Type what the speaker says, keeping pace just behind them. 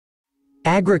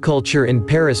Agriculture in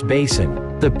Paris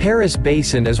Basin. The Paris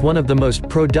Basin is one of the most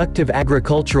productive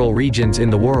agricultural regions in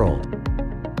the world.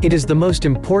 It is the most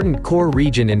important core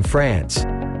region in France.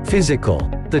 Physical.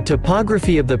 The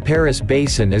topography of the Paris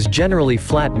Basin is generally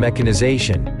flat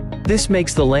mechanization. This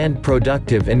makes the land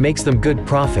productive and makes them good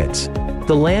profits.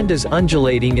 The land is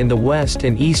undulating in the west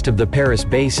and east of the Paris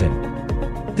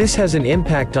Basin. This has an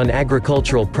impact on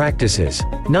agricultural practices,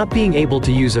 not being able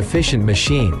to use efficient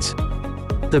machines.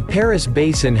 The Paris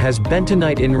Basin has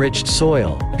bentonite-enriched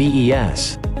soil,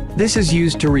 BES. This is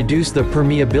used to reduce the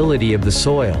permeability of the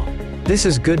soil. This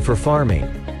is good for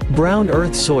farming. Brown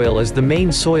earth soil is the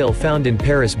main soil found in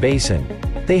Paris Basin.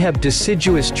 They have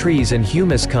deciduous trees and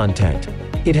humus content.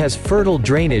 It has fertile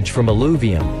drainage from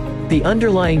alluvium. The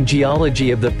underlying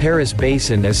geology of the Paris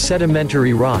Basin is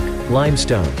sedimentary rock,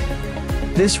 limestone.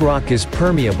 This rock is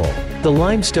permeable. The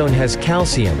limestone has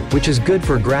calcium, which is good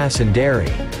for grass and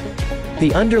dairy.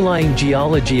 The underlying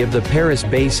geology of the Paris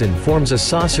Basin forms a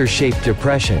saucer-shaped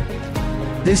depression.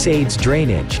 This aids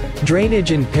drainage.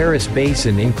 Drainage in Paris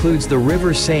Basin includes the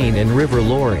River Seine and River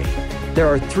Loire. There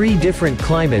are 3 different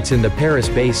climates in the Paris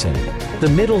Basin. The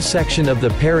middle section of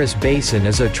the Paris Basin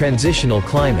is a transitional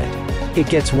climate. It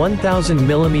gets 1,000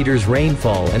 mm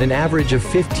rainfall and an average of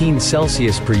 15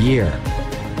 Celsius per year.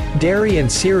 Dairy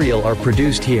and cereal are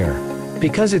produced here.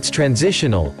 Because it's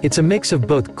transitional, it's a mix of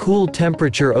both cool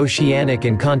temperature oceanic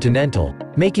and continental,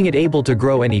 making it able to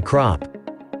grow any crop.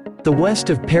 The west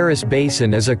of Paris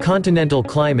Basin is a continental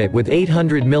climate with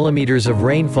 800 mm of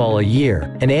rainfall a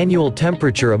year, an annual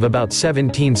temperature of about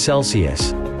 17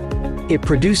 Celsius. It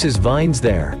produces vines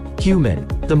there. Human.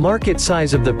 The market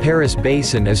size of the Paris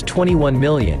Basin is 21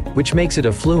 million, which makes it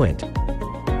affluent.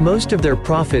 Most of their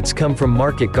profits come from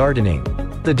market gardening.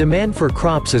 The demand for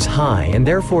crops is high and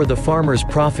therefore the farmers'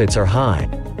 profits are high.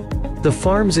 The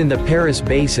farms in the Paris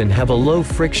Basin have a low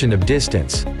friction of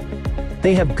distance.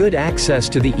 They have good access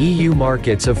to the EU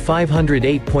markets of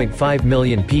 508.5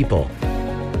 million people.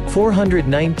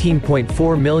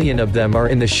 419.4 million of them are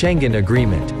in the Schengen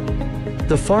Agreement.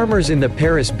 The farmers in the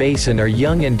Paris Basin are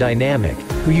young and dynamic,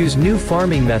 who use new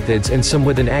farming methods and some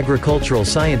with an agricultural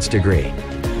science degree.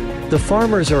 The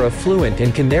farmers are affluent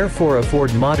and can therefore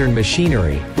afford modern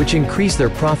machinery, which increase their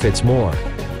profits more.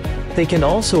 They can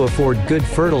also afford good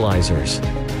fertilizers.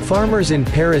 Farmers in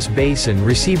Paris Basin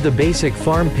receive the basic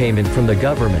farm payment from the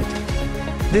government.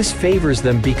 This favors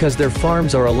them because their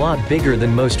farms are a lot bigger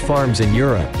than most farms in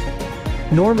Europe.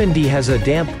 Normandy has a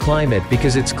damp climate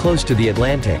because it's close to the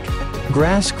Atlantic.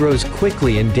 Grass grows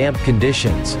quickly in damp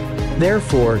conditions.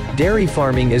 Therefore, dairy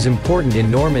farming is important in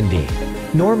Normandy.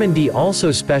 Normandy also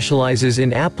specializes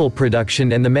in apple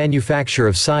production and the manufacture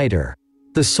of cider.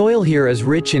 The soil here is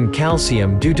rich in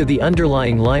calcium due to the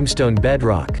underlying limestone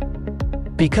bedrock.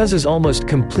 Because is almost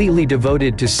completely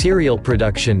devoted to cereal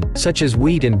production, such as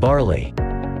wheat and barley.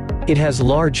 It has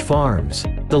large farms.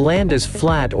 The land is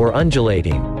flat or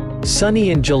undulating. Sunny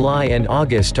in July and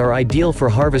August are ideal for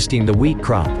harvesting the wheat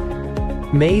crop.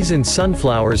 Maize and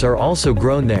sunflowers are also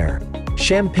grown there.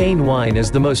 Champagne wine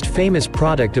is the most famous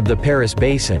product of the Paris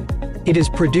Basin. It is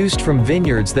produced from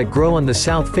vineyards that grow on the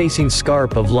south-facing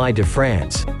scarp of l'Île de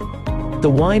France. The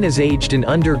wine is aged in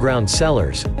underground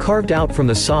cellars, carved out from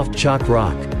the soft chalk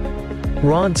rock.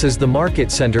 Reims is the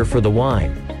market center for the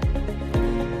wine.